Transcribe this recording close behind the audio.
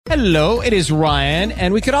Hello, it is Ryan,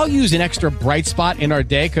 and we could all use an extra bright spot in our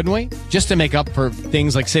day, couldn't we? Just to make up for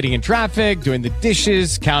things like sitting in traffic, doing the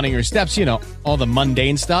dishes, counting your steps, you know, all the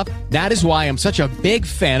mundane stuff. That is why I'm such a big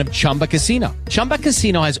fan of Chumba Casino. Chumba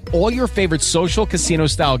Casino has all your favorite social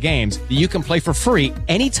casino-style games that you can play for free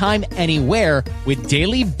anytime, anywhere with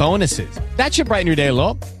daily bonuses. That should brighten your day a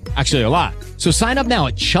little. Actually, a lot. So sign up now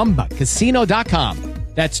at ChumbaCasino.com.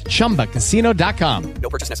 That's ChumbaCasino.com. No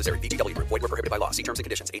purchase necessary. VGW Group. Void where prohibited by law. See terms and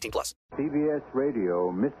conditions. 18 plus. CBS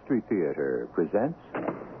Radio Mystery Theater presents...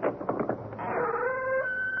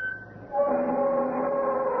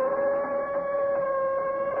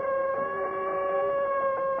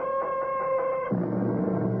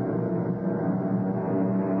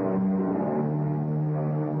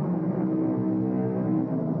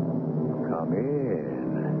 Come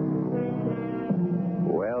in.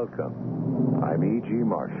 Welcome. I'm E.G.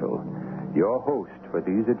 Marshall, your host for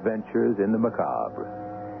these adventures in the macabre.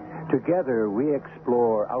 Together, we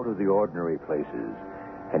explore out-of-the-ordinary places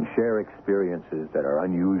and share experiences that are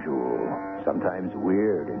unusual, sometimes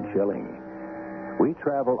weird and chilling. We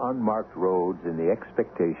travel unmarked roads in the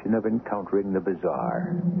expectation of encountering the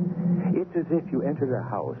bizarre. It's as if you entered a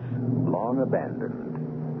house long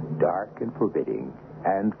abandoned, dark and forbidding,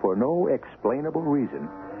 and for no explainable reason,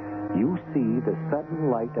 you see the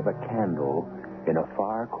sudden light of a candle in a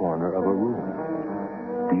far corner of a room.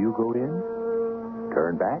 Do you go in?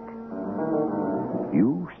 Turn back?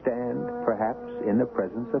 You stand, perhaps, in the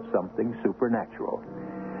presence of something supernatural,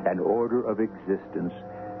 an order of existence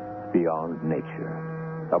beyond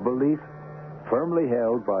nature. A belief firmly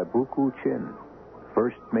held by Buku Chin,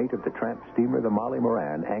 first mate of the tramp steamer the Molly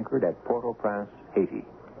Moran, anchored at Port-au-Prince, Haiti.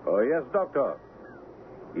 Oh, yes, Doctor.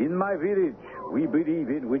 In my village, we believe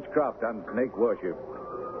in witchcraft and snake worship.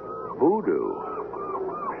 Voodoo.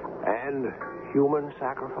 And human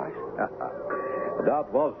sacrifice? That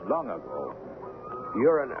was long ago.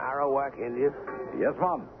 You're an Arawak Indian? Yes,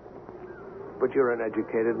 ma'am. But you're an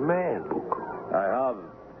educated man, Buku. I have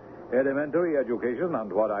elementary education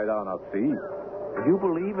and what I learned at sea. You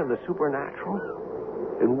believe in the supernatural?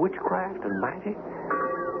 In witchcraft and magic?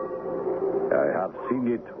 I have seen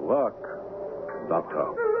it work,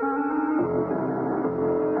 Doctor.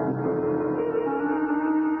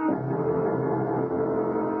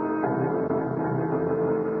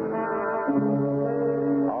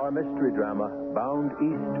 Our mystery drama, Bound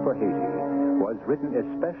East for Haiti, was written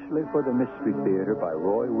especially for the Mystery Theater by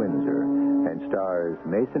Roy Windsor and stars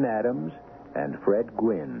Mason Adams and Fred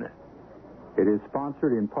Gwynn. It is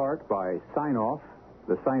sponsored in part by Sign-Off,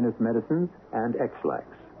 the Sinus Medicines, and X-Lax.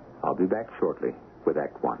 I'll be back shortly with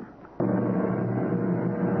Act One.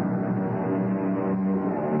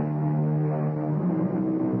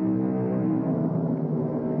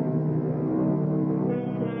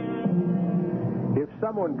 If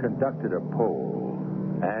someone conducted a poll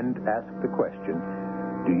and asked the question,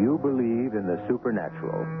 do you believe in the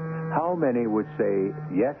supernatural? How many would say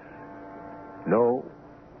yes, no,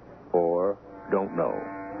 or don't know?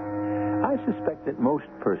 I suspect that most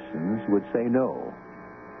persons would say no,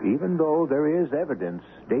 even though there is evidence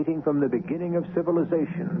dating from the beginning of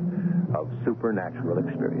civilization of supernatural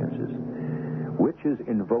experiences. Witches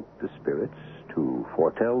invoked the spirits to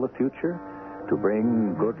foretell the future, to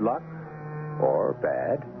bring good luck or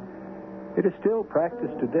bad. It is still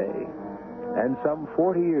practiced today. And some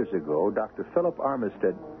 40 years ago, Dr. Philip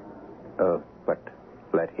Armistead... but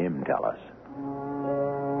let him tell us.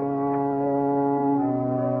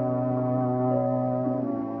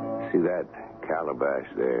 See that calabash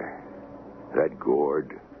there? That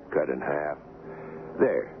gourd cut in half?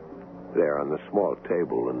 There on the small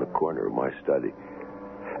table in the corner of my study.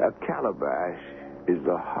 A calabash is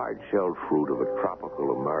the hard-shelled fruit of a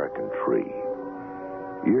tropical American tree.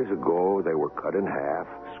 Years ago, they were cut in half,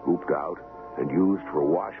 scooped out, and used for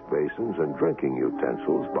wash basins and drinking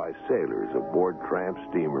utensils by sailors aboard tramp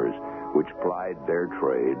steamers which plied their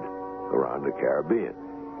trade around the Caribbean.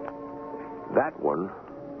 That one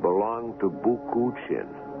belonged to Buku Chin,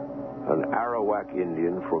 an Arawak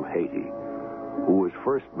Indian from Haiti, who was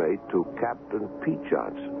first mate to Captain Pete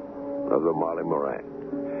Johnson of the Molly Moran.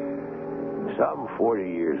 Some 40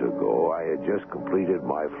 years ago, I had just completed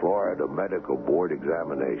my Florida Medical Board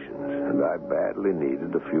examinations, and I badly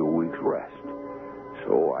needed a few weeks' rest.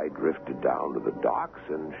 So I drifted down to the docks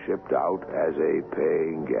and shipped out as a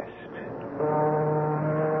paying guest.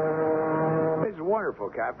 It's wonderful,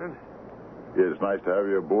 Captain. It's nice to have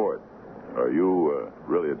you aboard. Are you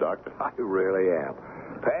really a doctor? I really am.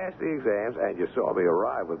 Passed the exams, and you saw me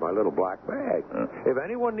arrive with my little black bag. If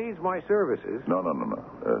anyone needs my services... No.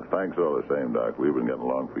 Thanks all the same, Doc. We've been getting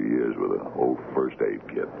along for years with an old first aid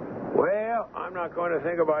kit. Well, I'm not going to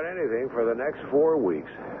think about anything for the next 4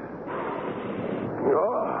 weeks.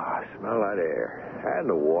 Oh, I smell that air. And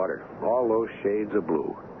the water. All those shades of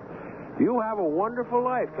blue. You have a wonderful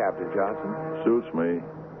life, Captain Johnson. Suits me.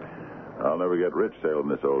 I'll never get rich sailing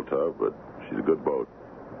this old tub, but she's a good boat.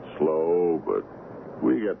 Slow, but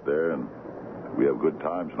we get there, and we have good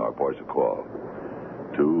times in our ports of call.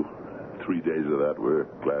 2, 3 days of that, we're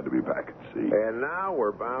glad to be back at sea. And now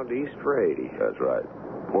we're bound east for Haiti. That's right.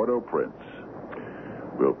 Port-au-Prince.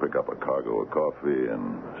 We'll pick up a cargo of coffee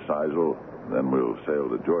in Sisal, then we'll sail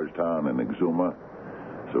to Georgetown and Exuma,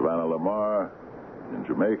 Savannah Lamar, in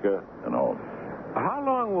Jamaica, and home. How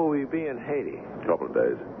long will we be in Haiti? A couple of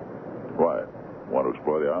days. Why? Want to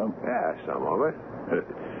explore the island? Yeah, some of it.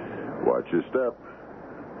 Watch your step.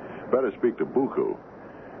 Better speak to Buku.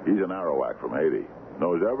 He's an Arawak from Haiti.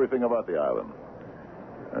 Knows everything about the island.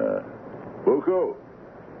 Buku,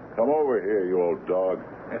 come over here, you old dog.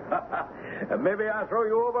 Maybe I'll throw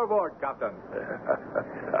you overboard, Captain.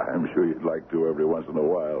 I'm sure you'd like to every once in a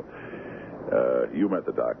while. You met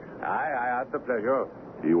the doc. I had the pleasure.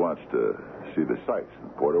 He wants to see the sights in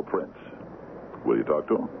Port-au-Prince. Will you talk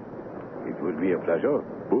to him? It would be a pleasure.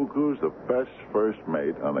 Buku's the best first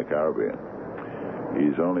mate on the Caribbean.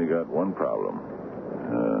 He's only got one problem.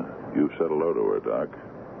 You've said hello to her, Doc.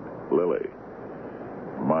 Lily.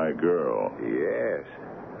 My girl. Yes.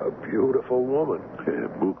 A beautiful woman.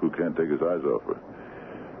 Buku can't take his eyes off her.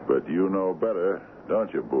 But you know better,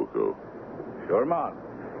 don't you, Buku? Sure, man.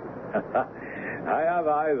 I have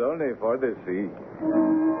eyes only for the sea.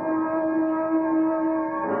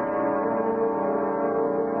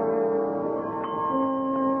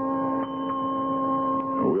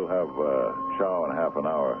 We'll have chow in half an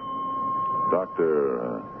hour.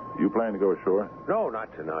 Doctor, you plan to go ashore? No,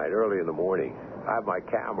 not tonight. Early in the morning. I have my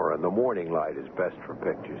camera, and the morning light is best for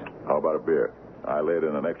pictures. How about a beer? I laid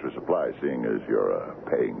in an extra supply, seeing as you're a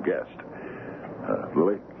paying guest.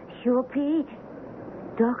 Lily? Sure, Pete.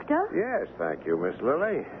 Doctor? Yes, thank you, Miss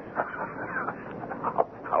Lily.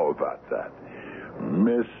 How about that?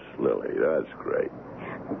 Miss Lily, that's great.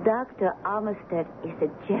 Dr. Armistead is a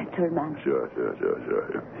gentleman. Sure.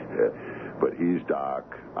 Yeah. But he's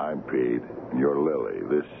Doc, I'm Pete, and you're Lily.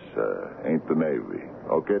 This ain't the Navy.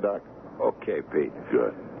 Okay, Doc? Okay, Pete.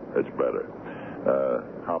 Good. That's better.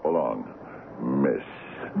 Hop along, Miss.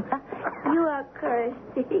 You are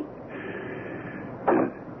cursy.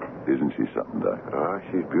 Isn't she something, Doc?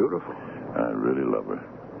 She's beautiful. I really love her.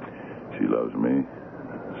 She loves me,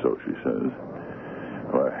 so she says.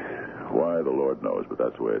 Why, the Lord knows, but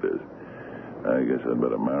that's the way it is. I guess I'd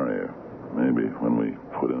better marry her. Maybe when we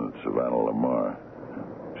put in at Savannah Lamar.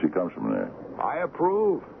 She comes from there. I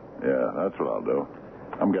approve. Yeah, that's what I'll do.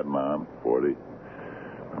 I'm getting on, 40.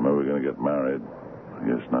 I'm never going to get married. I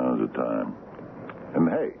guess now's the time. And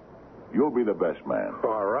hey, you'll be the best man.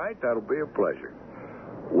 All right, that'll be a pleasure.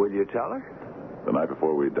 Will you tell her? The night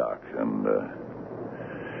before we dock, and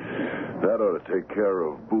that ought to take care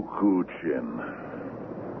of Buku Chin.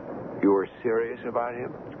 You were serious about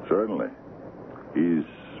him? Certainly. He's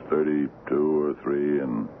 32 or 3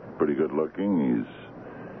 and pretty good looking.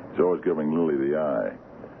 He's always giving Lily the eye.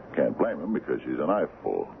 Can't blame him because she's an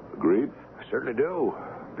eyeful. Agreed? I certainly do.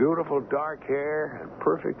 Beautiful dark hair and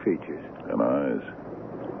perfect features. And eyes.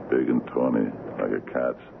 Big and tawny, like a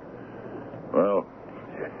cat's. Well,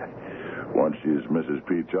 once she's Mrs.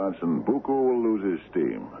 Pete Johnson, Buku will lose his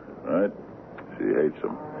steam, right? She hates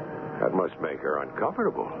him. That must make her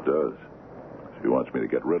uncomfortable. It does. She wants me to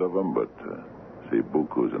get rid of him, but, see,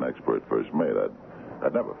 Buku's an expert first mate.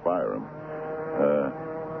 I'd never fire him.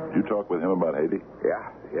 Did you talk with him about Haiti? Yeah,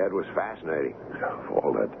 it was fascinating.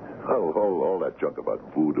 All that junk about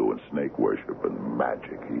voodoo and snake worship and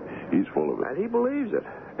magic. He's full of it. And he believes it.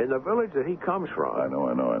 In the village that he comes from. I know.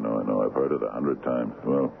 I've heard it 100 times.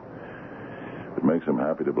 Well, if it makes him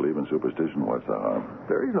happy to believe in superstition, what's the harm?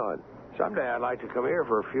 There is none. Someday I'd like to come here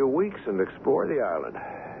for a few weeks and explore the island.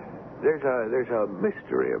 There's a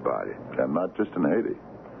mystery about it. And not just in Haiti.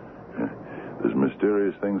 There's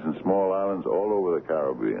mysterious things in small islands all over the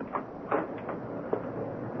Caribbean.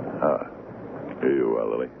 Here you are,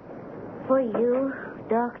 Lily. For you,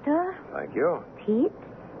 Doctor? Thank you. Pete?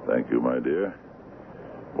 Thank you, my dear.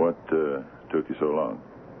 What took you so long?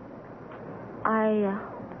 I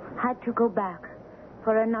had to go back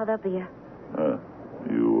for another beer.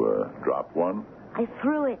 You dropped one? I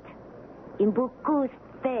threw it in Buku's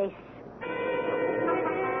face.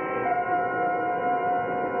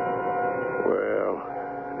 Well,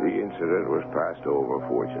 the incident was passed over,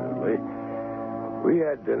 fortunately. We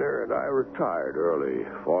had dinner, and I retired early,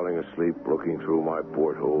 falling asleep looking through my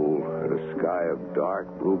porthole at a sky of dark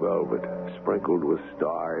blue velvet sprinkled with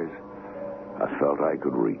stars I felt I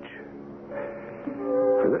could reach.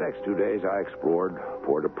 For the next 2 days, I explored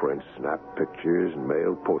Port-au-Prince, snapped pictures, and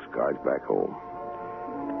mailed postcards back home.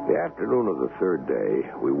 The afternoon of the third day,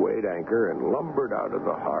 we weighed anchor and lumbered out of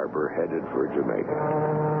the harbor, headed for Jamaica.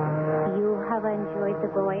 You have enjoyed the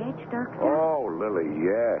voyage, Doctor? Oh, Lily,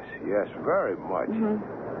 yes, very much.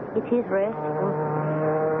 Mm-hmm. It is restful.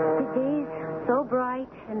 The days so bright,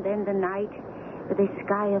 and then the night with a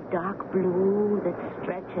sky of dark blue that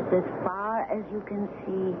stretches as far as you can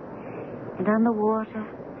see. And on the water,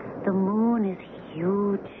 the moon is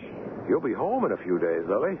huge. You'll be home in a few days,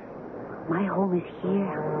 Lily. My home is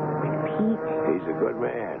here with Pete. He's a good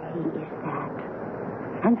man. He is that.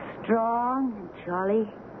 And strong and jolly.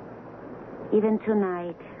 Even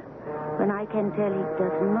tonight, when I can tell he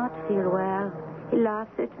does not feel well, he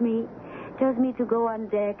laughs at me, tells me to go on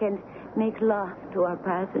deck and make love to our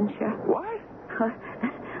passenger. What?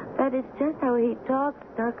 That is just how he talks,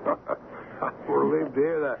 Doctor. I'm relieved to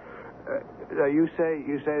hear that. You say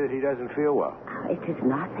that he doesn't feel well. It is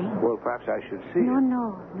nothing. Well, perhaps I should see No, him.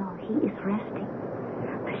 no, he is resting.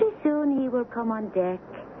 Pretty soon he will come on deck,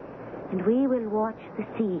 and we will watch the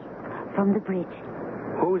sea from the bridge.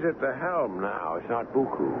 Who's at the helm now? It's not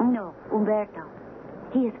Buku. No, Umberto.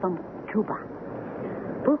 He is from Cuba.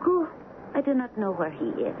 Buku, I do not know where he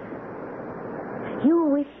is. You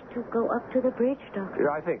wish to go up to the bridge, Doctor?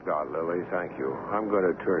 Yeah, I think not, Lily. Thank you. I'm going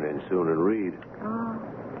to turn in soon and read. Oh.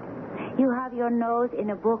 You have your nose in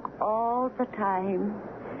a book all the time.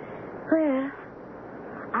 Well,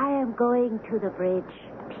 I am going to the bridge.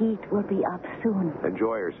 Pete will be up soon.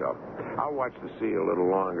 Enjoy yourself. I'll watch the sea a little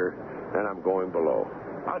longer, then I'm going below.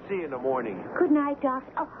 I'll see you in the morning. Good night,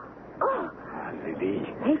 Doctor. Oh. Lily.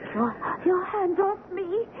 Take your hands off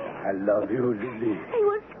me. I love you, Lily. He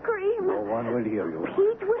will scream. No one will hear you.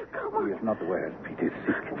 Pete will come. He is not well. Pete is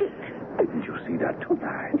sick. Didn't you see that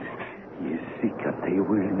tonight? He is sick and he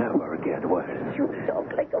will never get well. You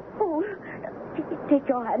talk like a fool. Take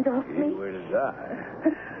your hands off He me. will die.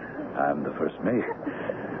 I'm the first mate.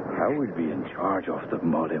 I will be in charge of the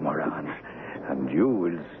Mole Moran, and you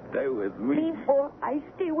will stay with me. Before I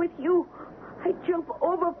stay with you, I jump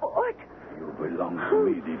overboard. You belong to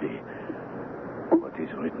me, Lily. What is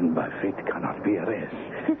written by fate cannot be erased.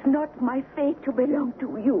 It is not my fate to belong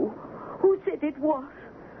to you. Who said it was?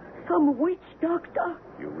 Some witch doctor.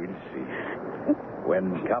 You will see.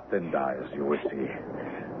 When Captain dies, you will see.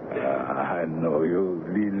 I know you,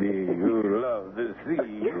 Lily. You love the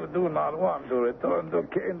sea. You do not want to return to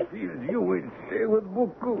Canefield. You will stay with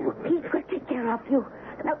Buku. Pete will take care of you.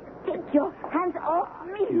 Now, take your hands off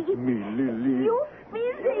me. It's me, Lily. You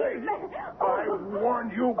believe me. I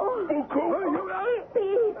warned you, Buku.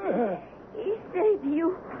 Pete, he said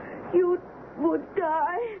you would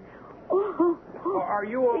die. Oh, Are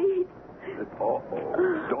you Pete.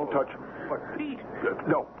 Don't touch him. But Pete...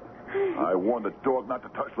 No. I warned the dog not to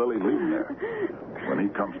touch Lily. Leave him there. When he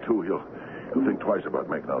comes to, he'll think twice about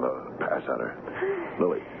making another pass at her.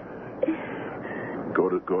 Lily, go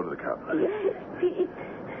to the cabin. Yes, Pete.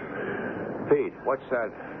 Pete, what's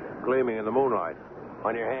that gleaming in the moonlight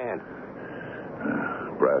on your hand?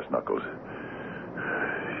 Brass knuckles.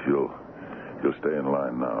 You'll stay in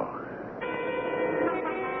line now.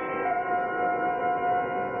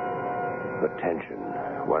 The tension,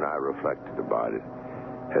 when I reflected about it,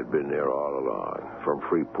 had been there all along, from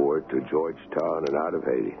Freeport to Georgetown and out of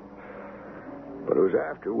Haiti. But it was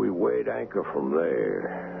after we weighed anchor from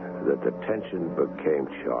there that the tension became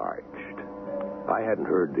charged. I hadn't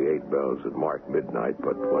heard the 8 bells that marked midnight,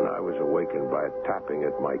 but when I was awakened by a tapping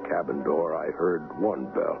at my cabin door, I heard 1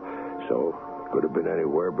 bell. So it could have been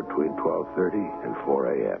anywhere between 12:30 and 4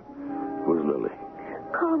 a.m. It was Lily.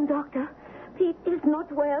 Calm, Doctor. Pete is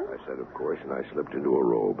not well. I said, of course, and I slipped into a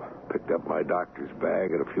robe, picked up my doctor's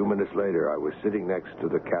bag, and a few minutes later, I was sitting next to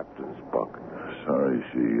the captain's bunk. Sorry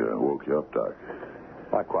she woke you up, Doc.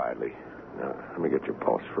 Lie quietly. Now, let me get your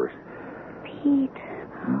pulse first. Pete,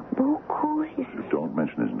 Buku is... Don't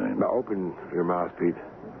mention his name. Now, open your mouth, Pete.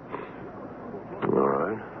 All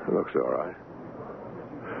right. It looks all right.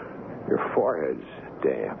 Your forehead's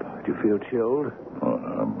damp. Do you feel chilled? Oh,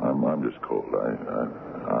 I'm just cold.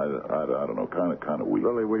 I don't know, kind of weak.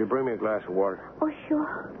 Lily, will you bring me a glass of water? Oh,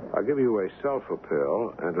 sure. I'll give you a sulfa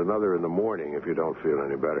pill and another in the morning if you don't feel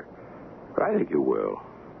any better. But I think you will.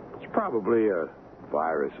 It's probably a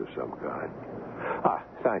virus of some kind.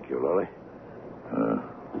 Thank you, Lily.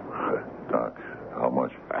 Doc, how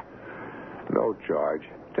much? No charge.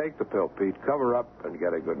 Take the pill, Pete. Cover up and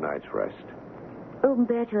get a good night's rest.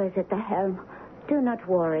 Umberto is at the helm. Do not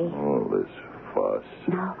worry. All this fuss.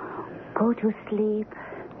 Now, go to sleep.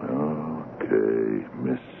 Okay,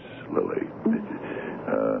 Miss Lily.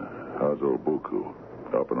 How's old Buku?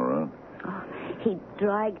 Helping around? Oh, he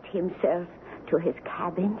dragged himself to his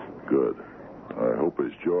cabin. Good. I hope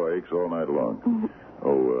his jaw aches all night long.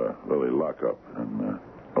 Lily, lock up. And,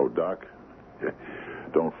 Doc,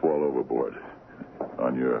 don't fall overboard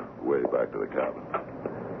on your way back to the cabin.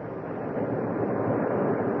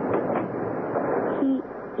 He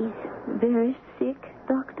is very sick,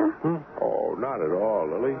 Doctor. Oh, not at all,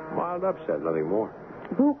 Lily. Mild upset, nothing more.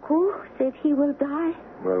 Buku said he will die.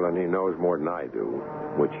 Well, then he knows more than I do,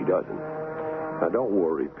 which he doesn't. Now, don't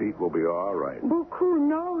worry, Pete. We'll be all right. Buku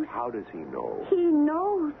knows. How does he know? He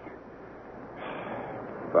knows.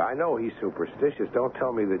 Well, I know he's superstitious. Don't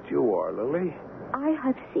tell me that you are, Lily. I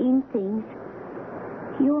have seen things.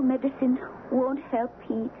 Your medicine won't help,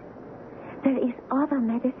 Pete. There is other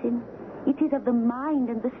medicine. It is of the mind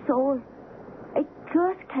and the soul. A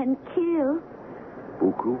curse can kill.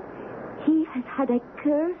 Buku? He has had a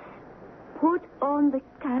curse put on the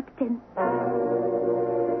captain.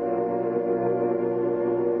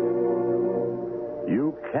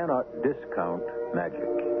 You cannot discount magic.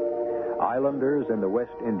 Islanders in the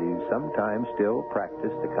West Indies sometimes still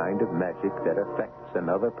practice the kind of magic that affects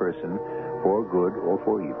another person for good or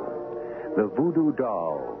for evil. The voodoo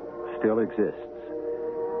doll still exists.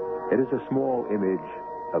 It is a small image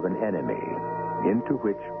of an enemy into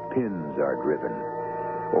which pins are driven,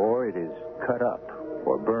 or it is cut up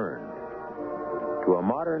or burned. To a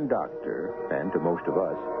modern doctor, and to most of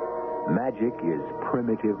us, magic is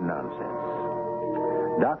primitive nonsense.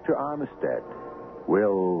 Dr. Armistead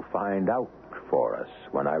will find out for us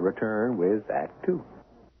when I return with Act Two.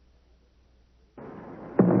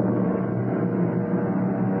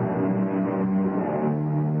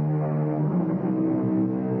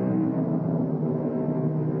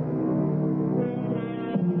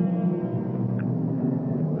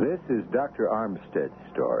 This is Dr. Armstead's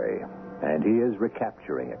story, and he is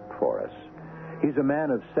recapturing it for us. He's a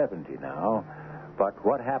man of 70 now, but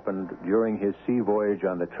what happened during his sea voyage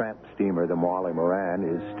on the tramp steamer, the Marley Moran,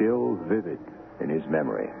 is still vivid in his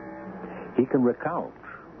memory. He can recount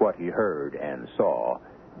what he heard and saw.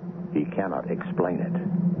 He cannot explain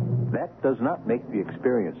it. That does not make the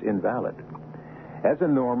experience invalid. As a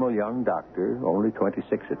normal young doctor, only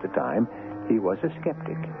 26 at the time, he was a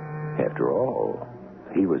skeptic. After all,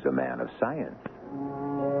 he was a man of science.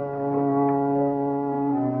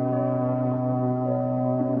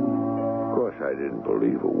 Of course, I didn't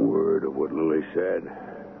believe a word of what Lily said.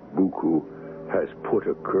 Buku has put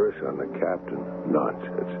a curse on the captain.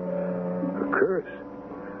 Nonsense. A curse?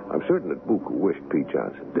 I'm certain that Buku wished Pete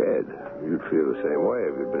Johnson dead. You'd feel the same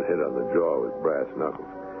way if you'd been hit on the jaw with brass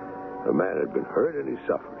knuckles. The man had been hurt and he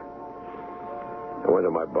suffered. I went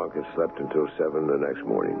to my bunk and slept until 7 the next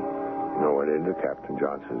morning. I went into Captain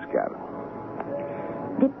Johnson's cabin.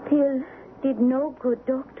 The pill did no good,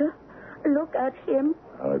 Doctor. Look at him.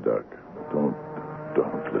 Hi, Doc. Don't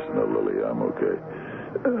listen to Lily. I'm okay.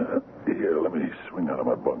 Here, let me swing out of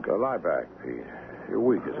my bunk. Lie back, Pete. You're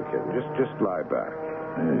weak as a kitten. Just lie back.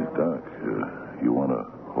 Hey, Doc, you want to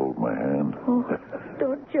hold my hand? Oh,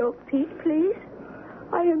 don't joke, Pete, please.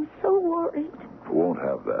 I am so worried. Won't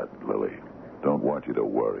have that, Lily. Don't want you to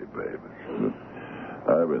worry, babe.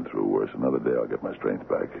 I've been through worse. Another day I'll get my strength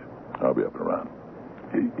back. I'll be up and around.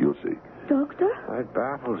 You'll see. Doctor? That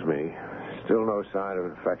baffles me. Still no sign of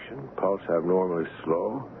infection. Pulse abnormally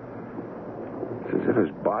slow. It's as if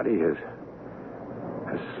his body has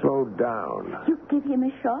slowed down. You give him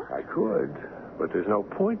a shot? I could, but there's no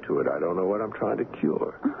point to it. I don't know what I'm trying to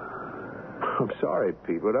cure. I'm sorry,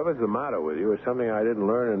 Pete. Whatever's the matter with you is something I didn't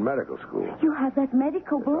learn in medical school. You have that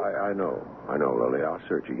medical book? I know, Lily. I'll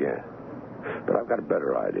search again. But I've got a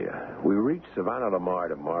better idea. We reach Savannah Lamar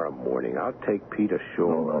tomorrow morning. I'll take Pete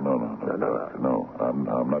ashore. No,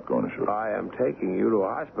 I'm not going ashore. I am taking you to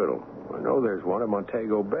a hospital. I know there's one in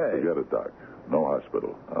Montego Bay. Forget it, Doc. No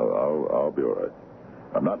hospital. I'll be all right.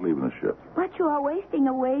 I'm not leaving the ship. But you are wasting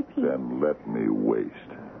away, Pete. Then let me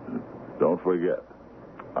waste. Don't forget,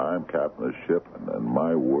 I'm captain of the ship, and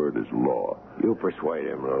my word is law. You persuade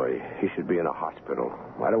him, Lily. He should be in a hospital.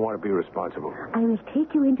 I don't want to be responsible. I will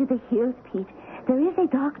take you into the hills, Pete. There is a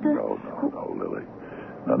doctor. No, Lily.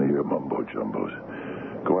 None of your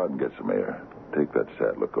mumbo-jumbos. Go out and get some air. Take that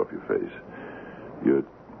sad look off your face. You're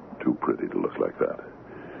too pretty to look like that.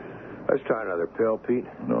 Let's try another pill, Pete.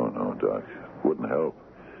 No, Doc. Wouldn't help.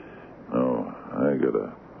 No, I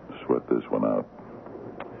gotta sweat this one out.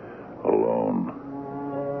 Alone.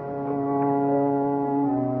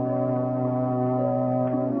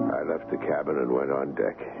 I left the cabin and went on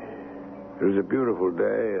deck. It was a beautiful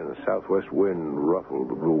day, and the southwest wind ruffled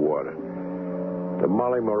the blue water. The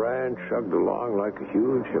Molly Moran chugged along like a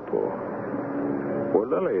huge hippo. What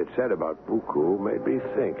Lily had said about Buku made me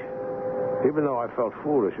think. Even though I felt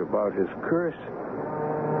foolish about his curse,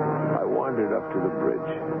 I wandered up to the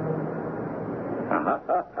bridge.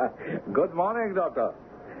 Good morning, Doctor.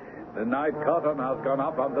 The night curtain has gone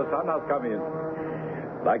up and the sun has come in.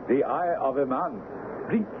 Like the eye of a man.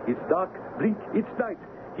 Blink, it's dark. Blink, it's night.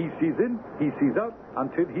 He sees in, he sees out,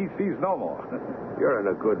 until he sees no more. You're in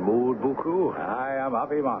a good mood, Buku. I am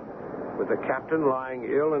happy, man. With the captain lying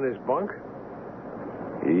ill in his bunk?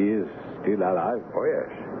 He is still alive. Oh, yes.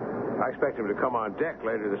 I expect him to come on deck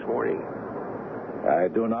later this morning. I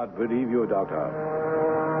do not believe you, Doctor.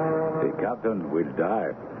 The captain will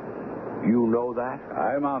die. You know that?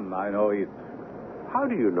 I know it. How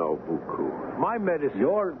do you know, Buku? My medicine...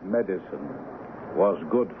 Your medicine was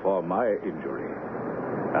good for my injury.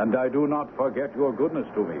 And I do not forget your goodness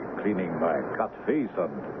to me, cleaning my cut face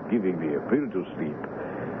and giving me a pill to sleep.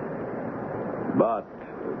 But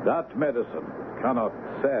that medicine cannot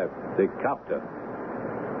save the captain.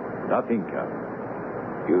 Nothing can.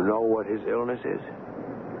 You know what his illness is?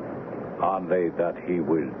 Only that he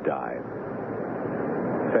will die.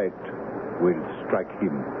 Fate will strike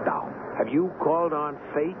him down. Have you called on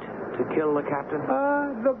fate to kill the captain?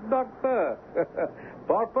 Look, Doctor.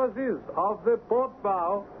 Purposes of the port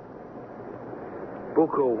bow.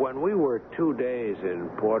 Buku, when we were 2 days in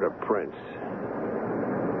Port-au-Prince,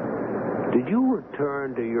 did you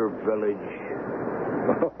return to your village?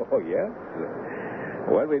 Oh, yes.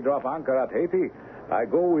 When we drop anchor at Haiti, I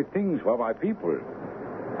go with things for my people.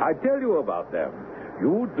 I tell you about them.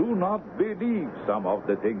 You do not believe some of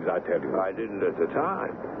the things I tell you. I didn't at the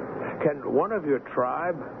time. Can one of your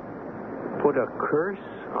tribe put a curse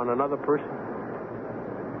on another person?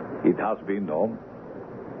 It has been known.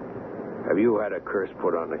 Have you had a curse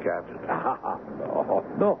put on the captain?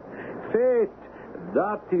 No. Fate,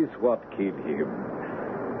 that is what killed him.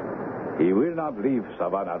 He will not leave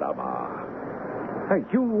Savannah Dama. Hey,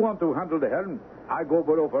 you want to handle the helm? I go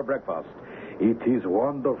below for breakfast. It is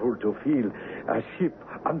wonderful to feel a ship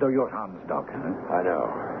under your hands, Doc. I know.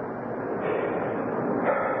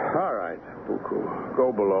 All right, Buku.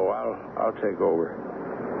 Go below. I'll take over.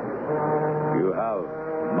 You have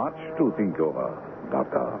much to think over,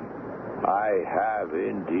 Doctor. I have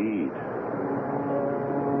indeed.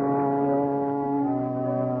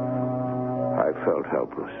 I felt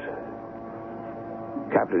helpless.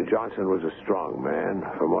 Captain Johnson was a strong man.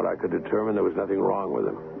 From what I could determine, there was nothing wrong with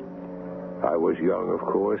him. I was young, of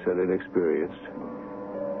course, and inexperienced.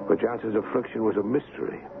 But Johnson's affliction was a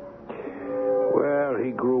mystery. Well,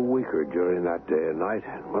 he grew weaker during that day and night.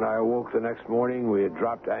 When I awoke the next morning, we had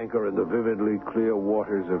dropped anchor in the vividly clear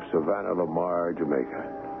waters of Savannah Lamar, Jamaica.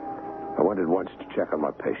 I went at once to check on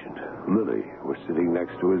my patient. Lily was sitting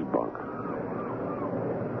next to his bunk.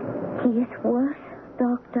 He is worse,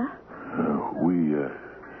 Doctor.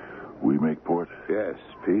 We make port. Yes,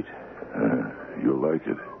 Pete. You'll like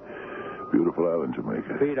it. Beautiful island,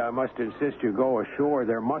 Jamaica. Pete, I must insist you go ashore.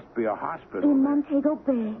 There must be a hospital. In Montego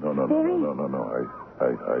Bay. No.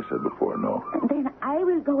 I said before, no. Then I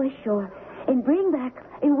will go ashore and bring back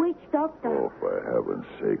a witch doctor. Oh, for heaven's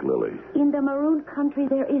sake, Lily. In the Maroon country,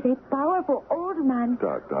 there is a powerful old man.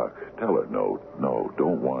 Doc, tell her no.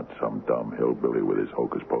 Don't want some dumb hillbilly with his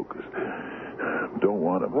hocus pocus. Don't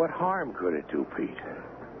want him. What harm could it do, Pete?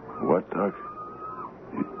 What, Doc?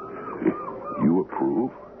 You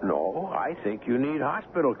approve? No, I think you need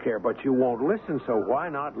hospital care, but you won't listen, so why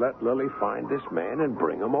not let Lily find this man and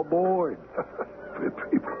bring him aboard?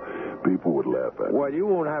 People would laugh at me. Well, you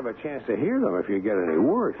won't have a chance to hear them if you get any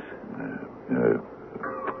worse.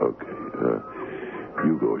 Okay.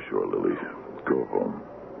 You go ashore, Lily. Go home.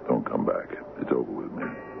 Don't come back. It's over with me.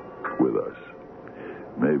 With us.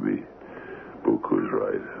 Maybe Buku's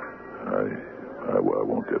right. I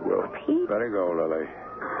won't get well. Pete, Better go, Lily.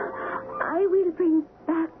 I will bring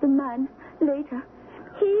back the man later.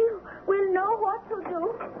 He will know what to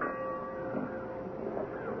do.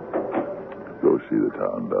 Go see the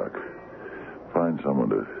town, Doc. Find someone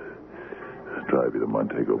to drive you to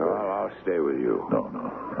Montego Bay. No, I'll stay with you. No.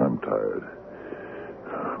 I'm tired.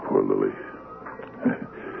 Poor Lily.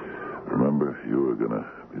 Remember, you were going to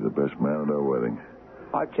be the best man at our wedding.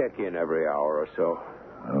 I'll check in every hour or so.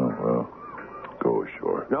 Oh, well, go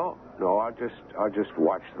ashore. No, I'll just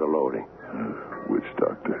watch the loading. Witch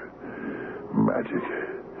doctor. Magic.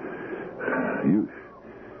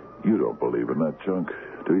 You don't believe in that junk,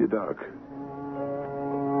 do you, Doc?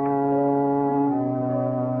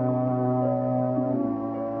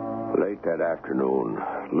 Late that afternoon,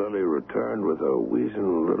 Lily returned with a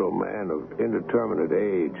weazened little man of indeterminate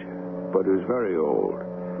age, but who's very old.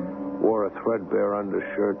 Wore a threadbare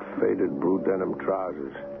undershirt, faded blue denim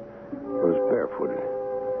trousers. was barefooted.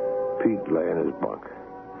 Pete lay in his bunk.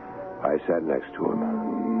 I sat next to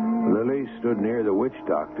him. Lily stood near the witch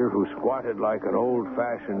doctor, who squatted like an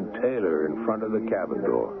old-fashioned tailor in front of the cabin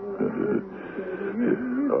door.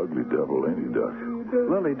 Ugly devil, ain't he, Doc?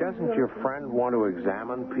 Lily, doesn't your friend want to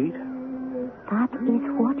examine Pete? That is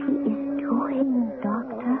what he is doing,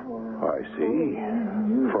 Doctor. I see.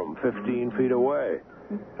 From 15 feet away.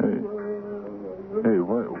 Hey,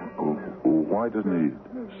 why doesn't he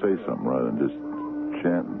say something rather than just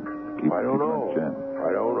chanting? I don't know.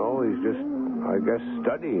 I don't know. He's just, I guess,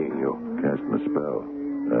 studying you. Casting a spell.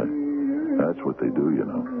 That's what they do, you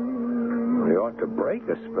know. He ought to break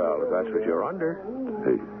a spell if that's what you're under.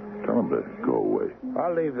 Hey, tell him to go away.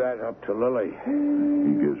 I'll leave that up to Lily.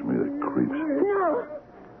 He gives me the creeps. No.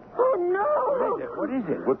 Oh, no. What is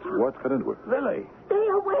it? What's got into it? Lily. Stay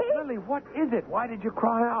away. Lily, what is it? Why did you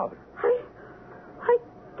cry out? I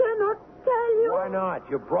cannot tell you. Why not?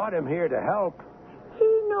 You brought him here to help.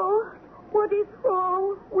 He knows what is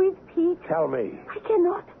wrong with Pete. Tell me. I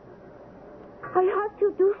cannot. I have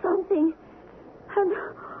to do something. And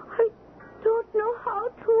I don't know how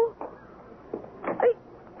to. I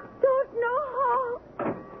don't know how.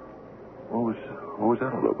 What was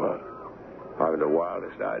that all about? I have the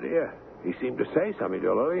wildest idea. He seemed to say something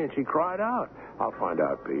to Lily, and she cried out. I'll find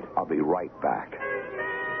out, Pete. I'll be right back.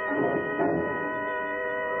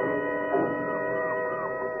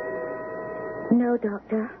 No,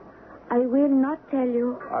 Doctor. I will not tell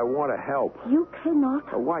you. I want to help. You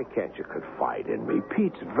cannot. Why can't you confide in me?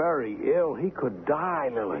 Pete's very ill. He could die,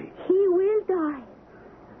 Lily. He will die.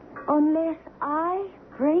 Unless I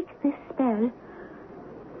break this spell.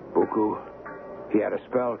 Buku, he had a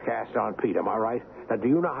spell cast on Pete, am I right? Now, do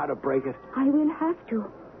you know how to break it? I will have to.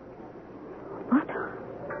 But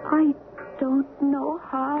I don't know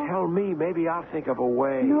how. Tell me. Maybe I'll think of a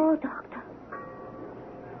way. No, Doctor.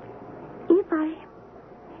 If I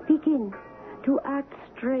begin to act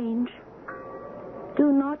strange,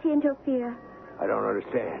 do not interfere. I don't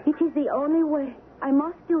understand. It is the only way. I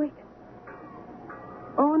must do it.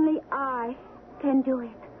 Only I can do it.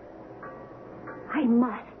 I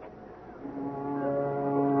must.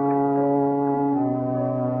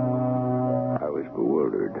 I was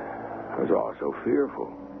bewildered. I was also fearful.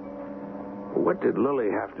 What did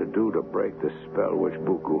Lily have to do to break the spell which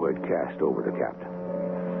Buku had cast over the captain?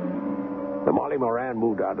 The Molly Moran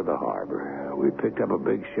moved out of the harbor. We picked up a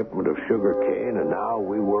big shipment of sugar cane, and now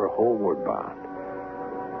we were homeward bound.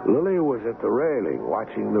 Lily was at the railing,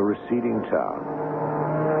 watching the receding town.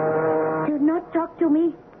 Do not talk to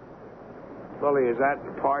me. Lily, is that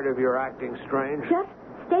part of your acting strange? Just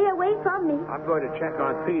stay away from me. I'm going to check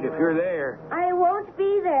on Pete if you're there. I won't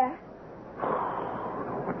be there.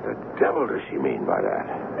 What the devil does she mean by that?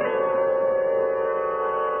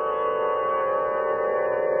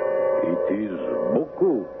 It is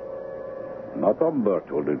Buku, not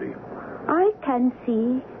Umberto, Lily. I can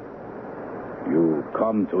see. You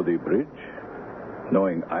come to the bridge,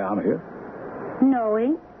 knowing I am here?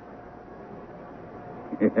 Knowing.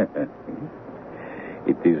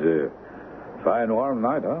 It is a fine warm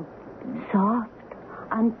night, huh? Soft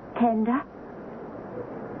and tender.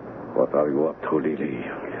 What are you up to, Lily?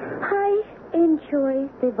 I enjoy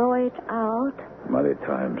the voyage out. Many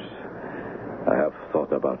times I have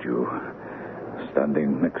thought about you,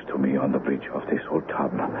 standing next to me on the bridge of this old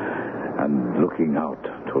tub and looking out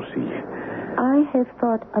to sea. I have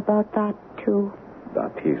thought about that, too.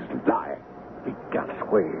 That is lie. It got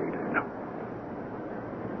squared.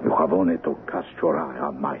 You have only to cast your eye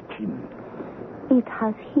on my chin. It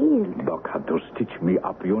has healed. Doc had to stitch me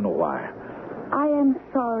up, you know why. I am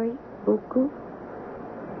sorry, Buku.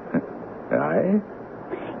 Aye?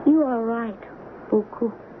 You are right,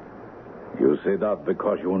 Buku. You say that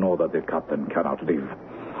because you know that the captain cannot live.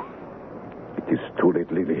 It is too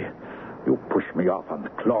late, Lily. You pushed me off and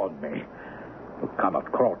clawed me. You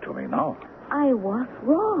cannot crawl to me now. I was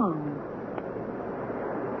wrong.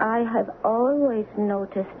 I have always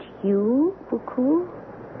noticed you, Buku.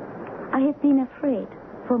 I have been afraid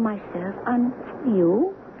for myself and for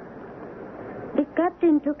you. The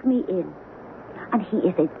captain took me in, and he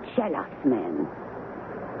is a jealous man.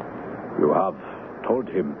 You have told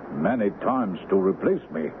him many times to replace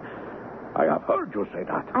me. I have heard you say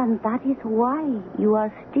that. And that is why you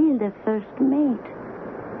are still the first mate.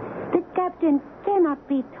 The captain cannot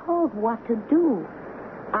be told what to do.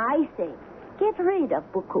 I say, get rid of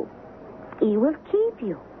Buku. He will keep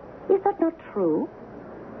you. Is that not true?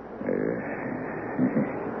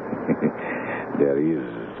 There is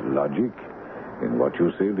logic in what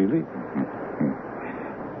you say, Lily.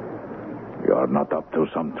 You are not up to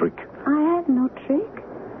some trick. I have no trick.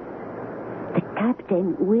 The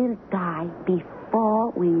captain will die before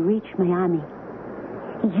we reach Miami.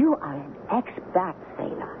 You are an expert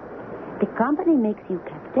sailor. The company makes you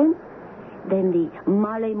captain, then the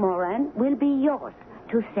Marley Moran will be yours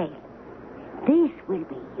to sail. This will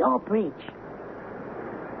be your bridge.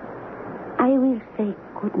 I will say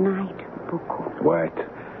good night, Buku. What?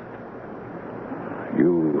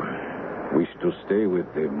 You wish to stay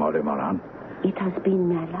with the Marley Moran? It has been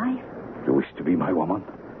my life. You wish to be my woman?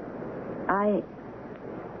 I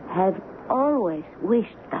have always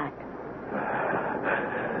wished that.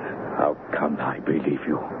 How can I believe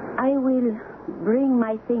you? I will bring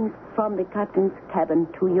my things from the captain's cabin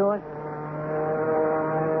to yours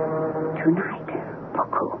tonight,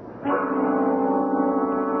 Buku.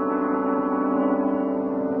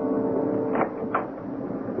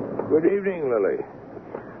 Good evening, Lily.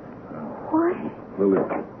 What?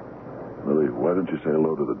 Lily, why didn't you say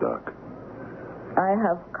hello to the doc? I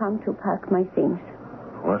have come to pack my things.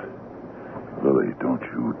 What? Lily, don't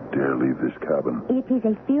you dare leave this cabin. It is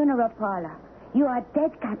a funeral parlor. You are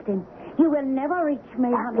dead, Captain. You will never reach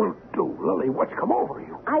Miami. What will do, Lily? What's come over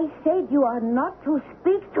you? I said you are not to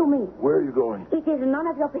speak to me. Where are you going? It is none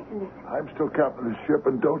of your business. I'm still captain of the ship,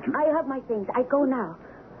 and don't you... I have my things. I go now.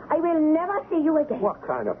 I will never see you again. What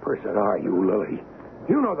kind of person are you, Lily?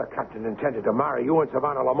 You know the captain intended to marry you and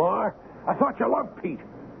Savannah Lamar. I thought you loved Pete.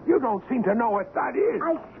 You don't seem to know what that is.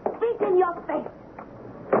 I spit in your face.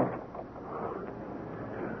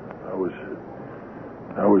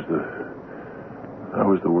 That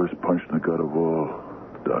was the worst punch in the gut of all,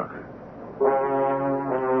 Doc.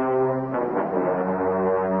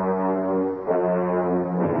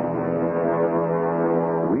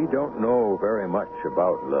 We don't know very much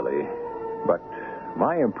about Lily, but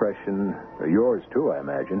my impression, yours too, I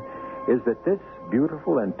imagine, is that this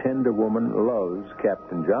beautiful and tender woman loves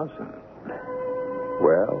Captain Johnson.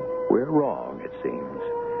 Well, we're wrong, it seems.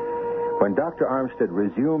 When Dr. Armstead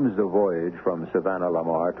resumes the voyage from Savannah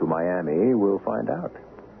Lamar to Miami, we'll find out.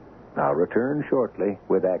 I'll return shortly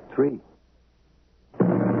with Act 3.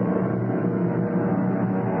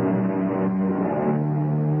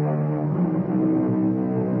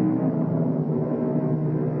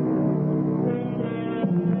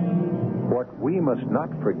 What we must not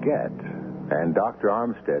forget, and Dr.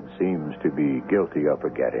 Armstead seems to be guilty of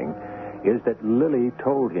forgetting, is that Lily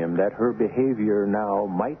told him that her behavior now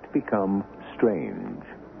might become strange.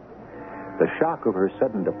 The shock of her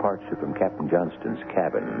sudden departure from Captain Johnston's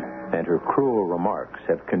cabin and her cruel remarks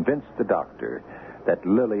have convinced the doctor that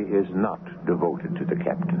Lily is not devoted to the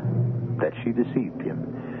captain, that she deceived him,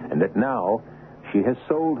 and that now she has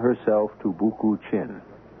sold herself to Buku Chin.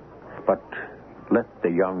 But let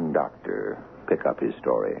the young doctor pick up his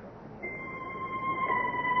story.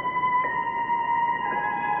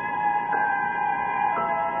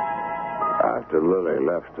 After Lily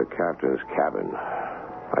left the captain's cabin,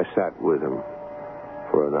 I sat with him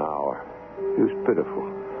for an hour. He was pitiful.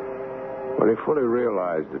 When he fully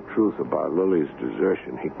realized the truth about Lily's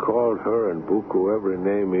desertion, he called her and Buku every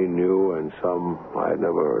name he knew and some I had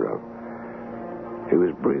never heard of. He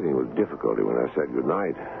was breathing with difficulty when I said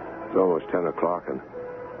goodnight. It was almost 10 o'clock, and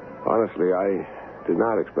honestly, I did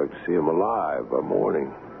not expect to see him alive by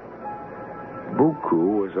morning.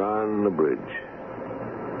 Buku was on the bridge.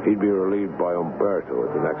 He'd be relieved by Umberto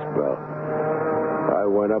at the next bell. I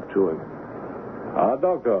went up to him.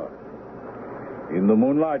 Doctor. In the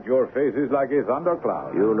moonlight, your face is like a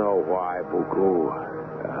thundercloud. You know why, Buku.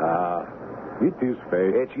 It is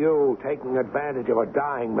fate. It's you taking advantage of a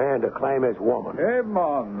dying man to claim his woman. Hey,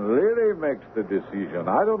 man, Lily makes the decision.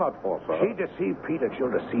 I do not force her. She deceived Pete, and she'll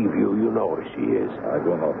deceive you. You know who she is. I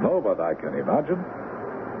do not know, but I can imagine.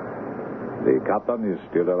 The captain is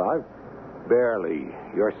still alive? Barely.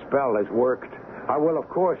 Your spell has worked. I will, of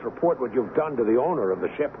course, report what you've done to the owner of the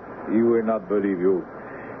ship. He will not believe you.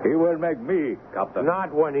 He will make me captain.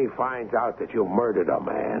 Not when he finds out that you murdered a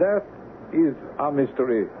man. Death is a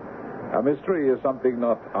mystery. A mystery is something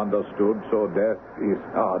not understood, so death is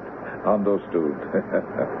not understood.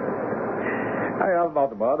 I have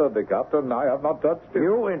not murdered the captain. I have not touched him.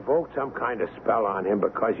 You invoked some kind of spell on him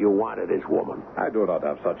because you wanted his woman. I do not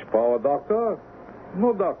have such power, Doctor.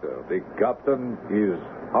 No, Doctor. The captain is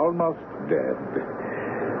almost dead.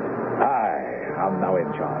 I am now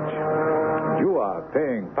in charge. You are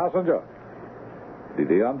paying passenger.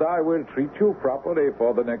 Didi and I will treat you properly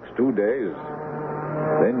for the next 2 days.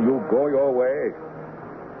 Then you go your way,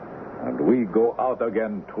 and we go out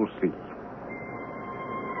again to sea.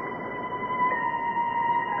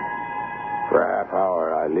 For a half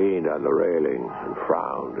hour, I leaned on the railing and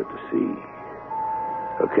frowned at the sea.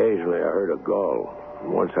 Occasionally I heard a gull.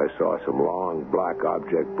 And once I saw some long black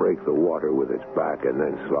object break the water with its back and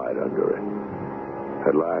then slide under it.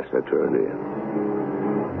 At last I turned in.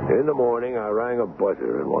 In the morning I rang a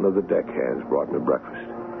buzzer and one of the deckhands brought me breakfast.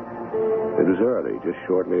 It was early, just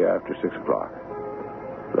shortly after 6 o'clock.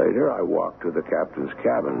 Later I walked to the captain's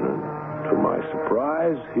cabin and to my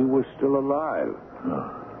surprise he was still alive.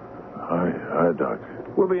 Hi, Doc.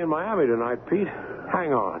 We'll be in Miami tonight, Pete.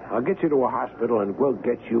 Hang on. I'll get you to a hospital and we'll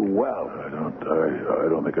get you well. I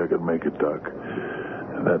don't think I can make it, Doc.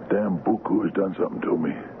 That damn Buku has done something to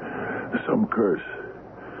me. Some curse.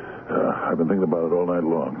 I've been thinking about it all night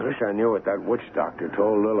long. Wish I knew what that witch doctor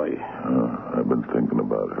told Lily. I've been thinking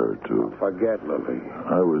about her, too. Forget Lily.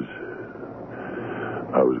 I was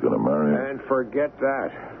going to marry her. And forget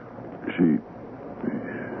that. She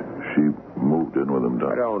moved in with him,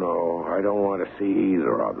 Doc. I don't know. I don't want to see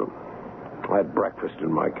either of them. I had breakfast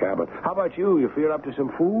in my cabin. How about you? You feel up to some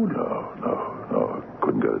food? No.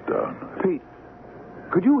 Couldn't get it down. Pete,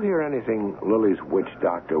 could you hear anything Lily's witch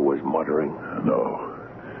doctor was muttering? No.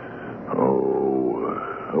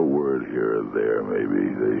 Oh, a word here or there,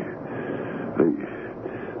 maybe.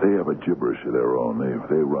 They have a gibberish of their own.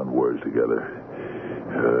 They run words together.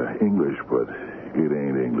 English, but it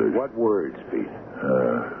ain't English. What words, Pete?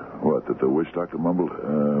 What, that the witch doctor mumbled?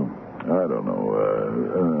 I don't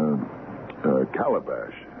know.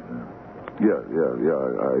 Calabash. Yeah.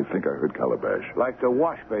 I think I heard calabash. Like the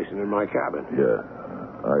wash basin in my cabin. Yeah.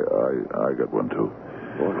 I got one, too.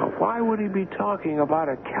 Well, now, why would he be talking about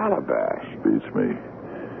a calabash? Beats me.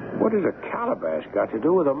 What has a calabash got to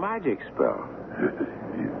do with a magic spell?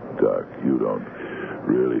 Doc, you don't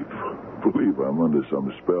really believe I'm under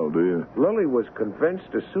some spell, do you? Lily was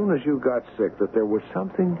convinced as soon as you got sick that there was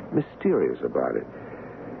something mysterious about it.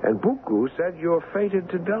 And Buku said you're fated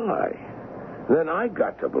to die. Then I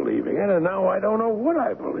got to believing it, and now I don't know what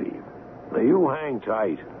I believe. Now, you hang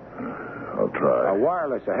tight. I'll try. Now,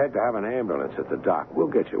 wireless ahead to have an ambulance at the dock. We'll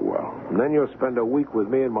get you well. And then you'll spend a week with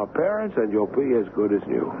me and my parents, and you'll be as good as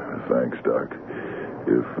new. Thanks, Doc.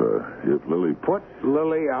 If Lily... Put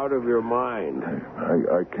Lily out of your mind.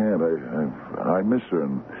 I can't. I miss her,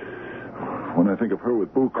 and when I think of her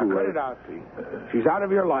with Buku... Now, cut it out, Pete. She's out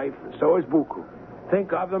of your life, and so is Buku.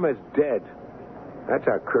 Think of them as dead. That's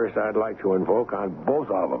a curse I'd like to invoke on both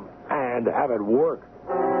of them, and have it work.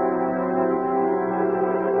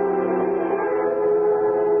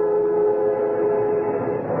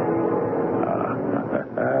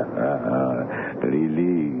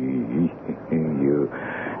 Lily,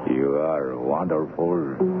 you are wonderful.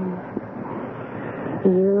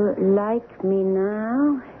 You like me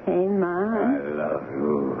now, hey, Ma? I love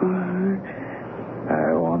you.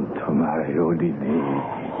 I want to marry you, Lily.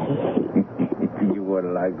 You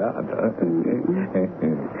wouldn't like that, huh?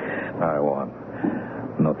 I want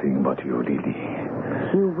nothing but you, Lily.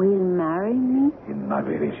 You will marry me? In my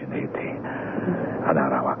village in Haiti, at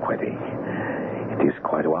our wedding. It is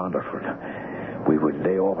quite wonderful. We will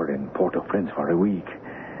lay over in Port-au-Prince for a week.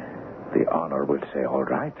 The honor will say, all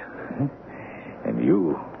right. And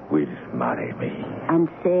you will marry me. And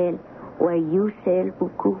sail where you sail,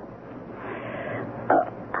 Buku?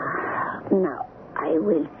 Now, I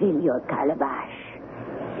will fill your calabash.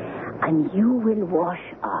 And you will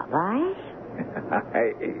wash off, eh?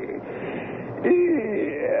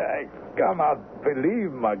 I cannot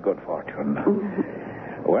believe my good fortune.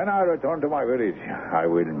 When I return to my village, I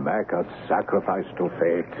will make a sacrifice to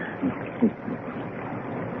fate.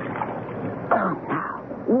 Oh, now,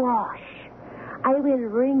 wash. I will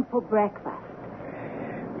ring for breakfast.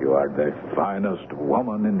 You are the finest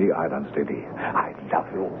woman in the islands, Lily. I love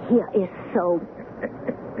you. Here is so...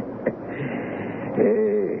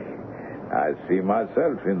 Hey, I see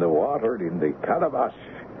myself in the water in the calabash.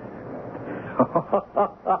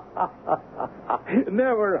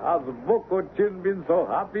 Never has Buku-chin been so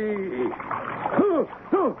happy.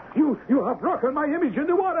 You have broken my image in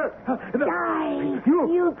the water. Die,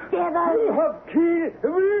 you devil. You have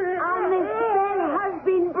killed me. And the spell has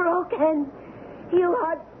been broken. You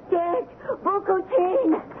are dead,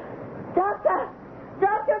 Buku-chin.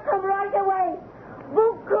 Doctor, come right away.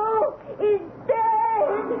 Buku is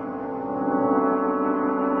dead.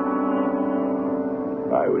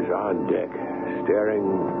 I was on deck, staring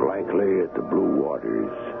blankly at the blue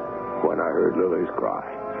waters, when I heard Lily's cry.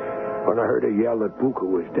 When I heard her yell that Buku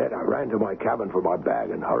was dead, I ran to my cabin for my bag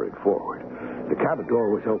and hurried forward. The cabin door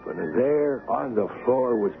was open, and there, on the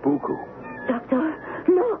floor, was Buku. Doctor,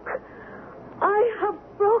 look. I have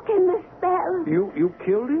broken the spell. You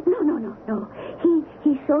killed him? No.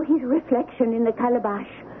 He saw his reflection in the calabash.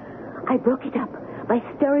 I broke it up by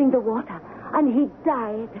stirring the water, and he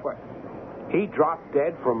died. What? He dropped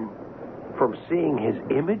dead from seeing his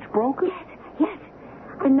image broken? Yes.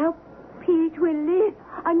 And now Pete will live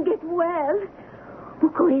and get well.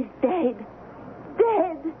 Buku is dead.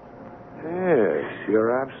 Dead. Yes,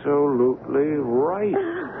 you're absolutely right.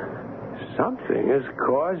 Something has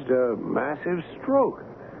caused a massive stroke.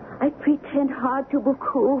 I pretend hard to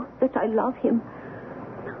Buku that I love him.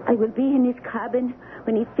 I will be in his cabin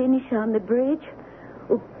when he finishes on the bridge.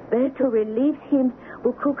 Umberto relieves him.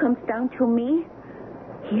 Buku comes down to me.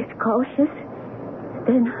 He is cautious.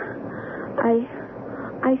 Then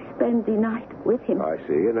I spend the night with him. I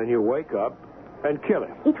see, and then you wake up and kill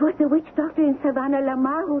him. It was the witch doctor in Savannah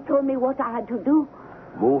Lamar who told me what I had to do.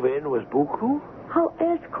 Move in with Buku? How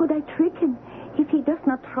else could I trick him if he does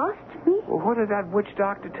not trust me? Well, what did that witch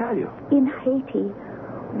doctor tell you? In Haiti,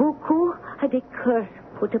 Buku had a curse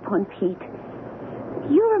put upon Pete.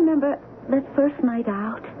 You remember that first night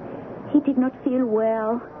out? He did not feel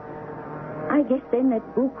well. I guess then that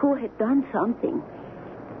Buku had done something.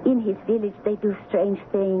 In his village, they do strange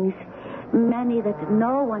things, many that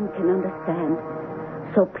no one can understand.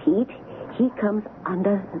 So Pete, he comes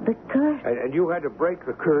under the curse. And you had to break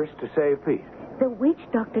the curse to save Pete? The witch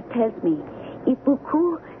doctor tells me if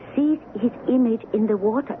Buku sees his image in the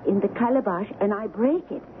water, in the calabash, and I break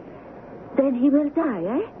it, then he will die,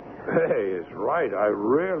 eh? Hey, it's right. I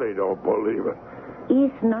really don't believe it.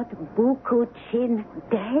 Is not Buku Chin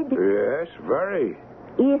dead? Yes, very.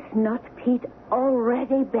 Is not Pete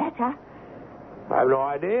already better? I have no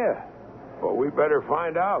idea. But we better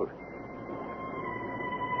find out.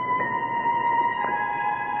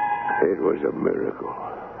 It was a miracle.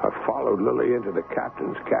 I followed Lily into the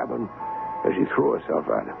captain's cabin as she threw herself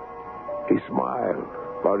at him. He smiled,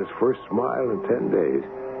 about his first smile in 10 days.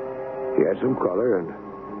 He had some color, and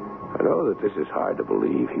I know that this is hard to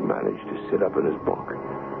believe. He managed to sit up in his bunk.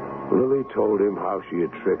 Lily told him how she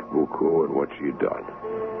had tricked Buku and what she had done.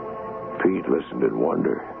 Pete listened in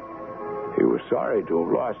wonder. He was sorry to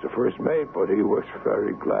have lost a first mate, but he was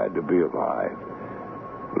very glad to be alive.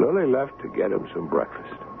 Lily left to get him some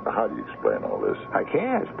breakfast. How do you explain all this? I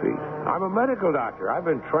can't, Pete. I'm a medical doctor. I've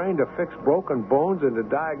been trained to fix broken bones and to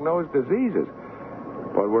diagnose diseases.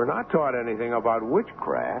 But we're not taught anything about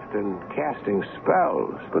witchcraft and casting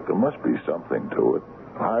spells. But there must be something to it.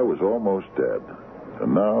 I was almost dead.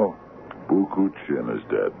 And now, Buku Chin is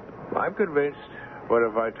dead. I'm convinced. But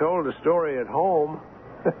if I told the story at home,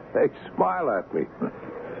 they'd smile at me.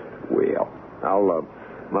 Well,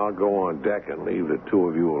 I'll go on deck and leave the two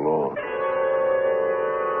of you alone.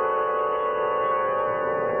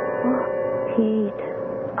 Oh, Pete,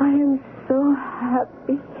 I am so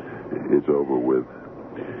happy. It's over with.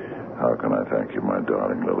 How can I thank you, my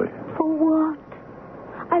darling Lily? For what?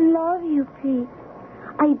 I love you, Pete.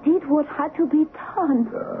 I did what had to be done.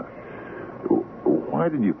 Why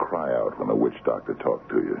did you cry out when the witch doctor talked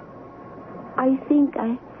to you? I think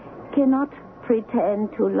I cannot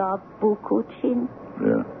pretend to love Buku Chin.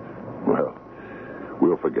 Yeah. Well,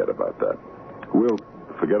 we'll forget about that. We'll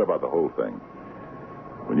forget about the whole thing.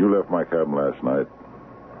 When you left my cabin last night,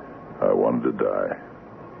 I wanted to die.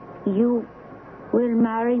 You will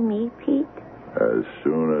marry me, Pete? As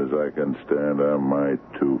soon as I can stand on my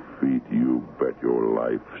 2 feet, you bet your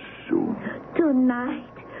life soon. Tonight,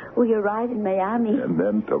 we arrive in Miami. And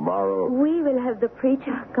then tomorrow... We will have the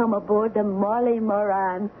preacher come aboard the Molly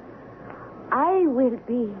Moran. I will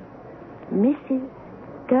be Mrs.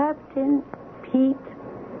 Captain Pete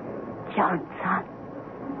Johnson.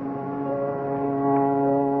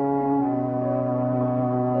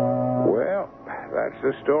 Well, that's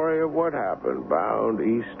the story of what happened, bound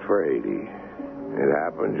east for Haiti. It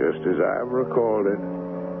happened just as I've recalled it.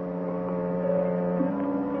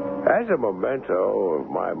 As a memento of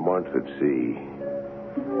my month at sea,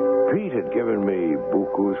 Pete had given me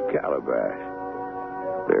Buku's calabash.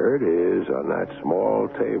 There it is on that small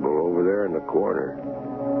table over there in the corner.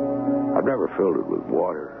 I've never filled it with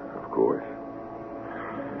water, of course.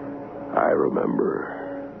 I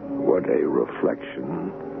remember what a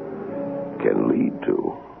reflection can lead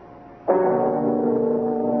to.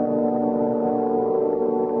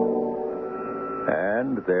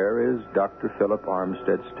 And there is Dr. Philip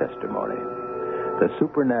Armstead's testimony. The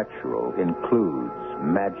supernatural includes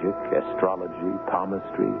magic, astrology,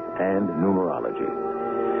 palmistry, and numerology.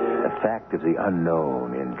 The fact of the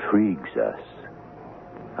unknown intrigues us.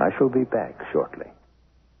 I shall be back shortly.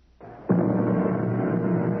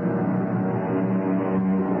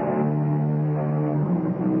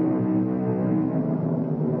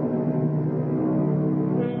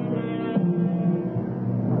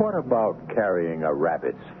 What about carrying a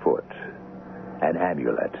rabbit's foot, an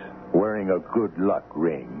amulet, wearing a good luck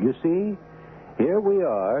ring? You see, Here we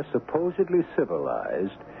are, supposedly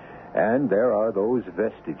civilized, and there are those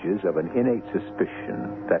vestiges of an innate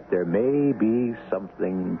suspicion that there may be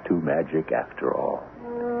something to magic after all.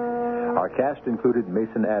 Our cast included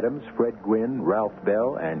Mason Adams, Fred Gwynn, Ralph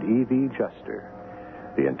Bell, and Evie Juster.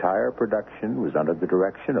 The entire production was under the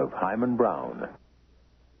direction of Hyman Brown.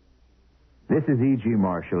 This is E.G.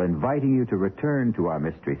 Marshall inviting you to return to our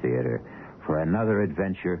Mystery Theater for another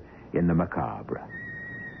adventure in the macabre.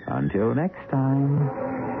 Until next time,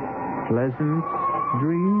 pleasant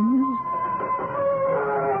dreams.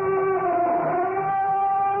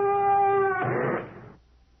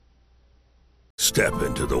 Step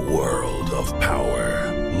into the world of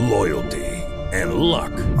power, loyalty, and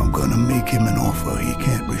luck. I'm gonna make him an offer he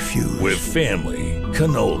can't refuse. With family,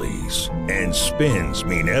 cannolis, and spins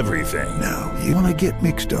mean everything. Now, you wanna get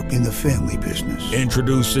mixed up in the family business.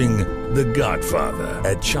 Introducing The Godfather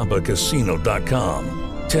at ChumbaCasino.com.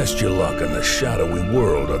 Test your luck in the shadowy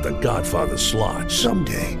world of The Godfather slot.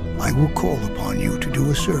 Someday, I will call upon you to do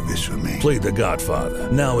a service for me. Play The Godfather,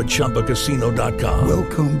 now at ChumbaCasino.com.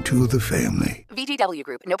 Welcome to the family. VGW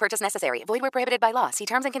Group. No purchase necessary. Void where prohibited by law. See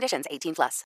terms and conditions. 18+.